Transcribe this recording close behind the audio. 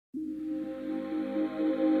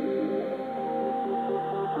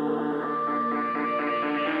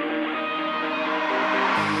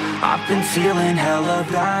I've been feeling hella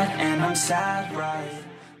bad and I'm sad, right?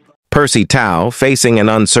 Percy Tau, facing an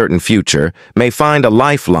uncertain future, may find a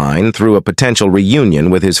lifeline through a potential reunion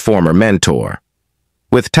with his former mentor.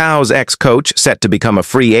 With Tau's ex-coach set to become a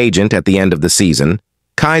free agent at the end of the season,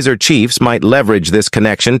 Kaizer Chiefs might leverage this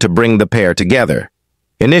connection to bring the pair together.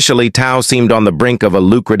 Initially, Tau seemed on the brink of a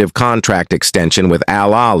lucrative contract extension with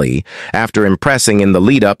Al Ahly after impressing in the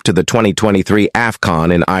lead-up to the 2023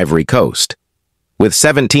 AFCON in Ivory Coast. With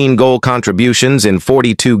 17 goal contributions in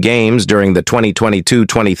 42 games during the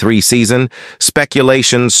 2022-23 season,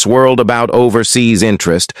 speculation swirled about overseas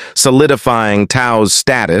interest, solidifying Tau's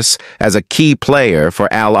status as a key player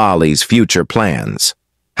for Al Ahly's future plans.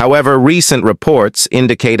 However, recent reports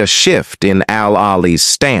indicate a shift in Al Ahly's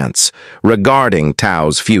stance regarding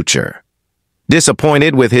Tau's future.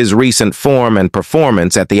 Disappointed with his recent form and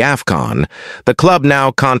performance at the AFCON, the club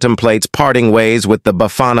now contemplates parting ways with the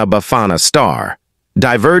Bafana Bafana star,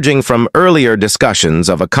 diverging from earlier discussions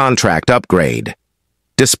of a contract upgrade.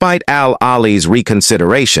 Despite Al Ahly's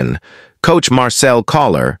reconsideration, coach Marcel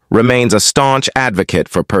Koller remains a staunch advocate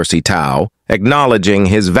for Percy Tau, acknowledging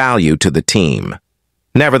his value to the team.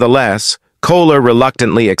 Nevertheless, Koller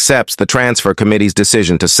reluctantly accepts the transfer committee's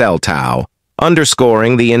decision to sell Tau,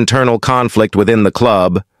 underscoring the internal conflict within the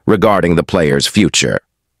club regarding the player's future.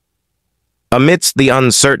 Amidst the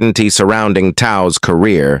uncertainty surrounding Tau's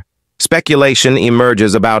career, speculation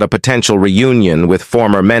emerges about a potential reunion with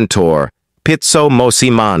former mentor Pitso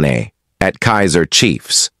Mosimane at Kaizer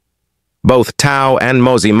Chiefs. Both Tau and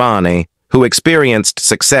Mosimane, who experienced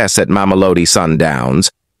success at Mamelodi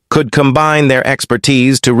Sundowns, could combine their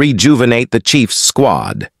expertise to rejuvenate the Chiefs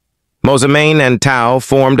squad. Mosimane and Tau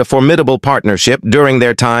formed a formidable partnership during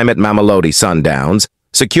their time at Mamelodi Sundowns,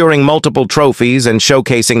 securing multiple trophies and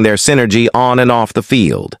showcasing their synergy on and off the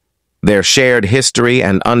field. Their shared history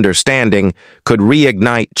and understanding could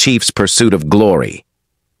reignite Chiefs' pursuit of glory.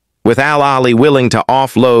 With Al Ahly willing to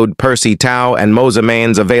offload Percy Tau and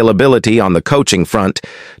Mosimane's availability on the coaching front,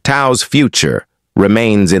 Tau's future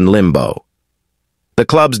remains in limbo. The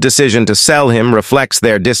club's decision to sell him reflects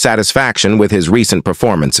their dissatisfaction with his recent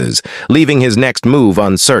performances, leaving his next move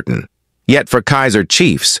uncertain. Yet for Kaizer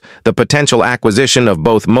Chiefs, the potential acquisition of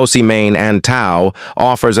both Mosimane and Tau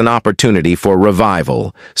offers an opportunity for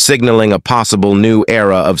revival, signaling a possible new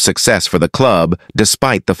era of success for the club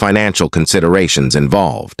despite the financial considerations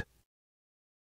involved.